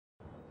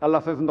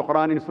Allah says in the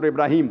Quran in Surah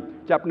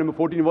Ibrahim, chapter number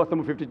 14, verse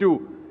number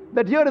 52,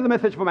 that here is the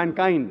message for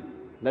mankind.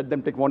 Let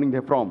them take warning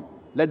therefrom.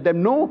 Let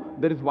them know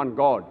there is one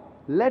God.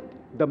 Let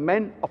the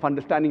men of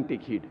understanding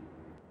take heed.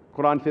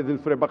 Quran says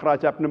in Surah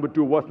Baqarah, chapter number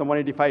 2, verse number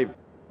 185,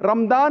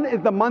 Ramadan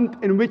is the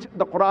month in which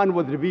the Quran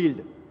was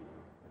revealed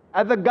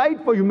as a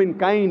guide for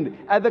humankind,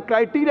 as a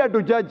criteria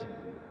to judge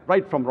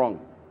right from wrong.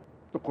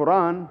 The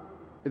Quran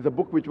is a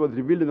book which was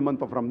revealed in the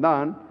month of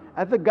Ramadan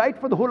as a guide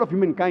for the whole of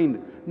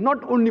humankind,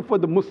 not only for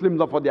the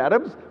Muslims or for the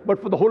Arabs,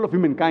 but for the whole of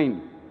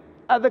humankind,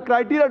 as a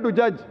criteria to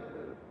judge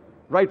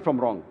right from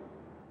wrong.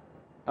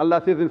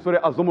 Allah says in Surah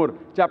Az-Zumur,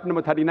 chapter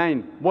number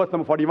 39, verse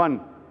number 41,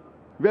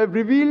 we have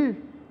revealed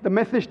the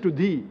message to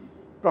thee,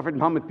 Prophet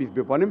Muhammad, peace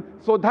be upon him,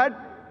 so that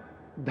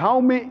thou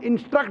may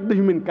instruct the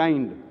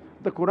humankind.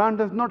 The Quran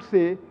does not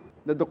say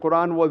that the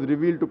Quran was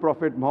revealed to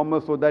Prophet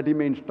Muhammad so that he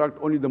may instruct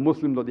only the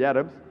Muslims or the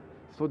Arabs,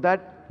 so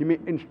that he may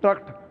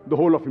instruct the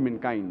whole of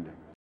humankind.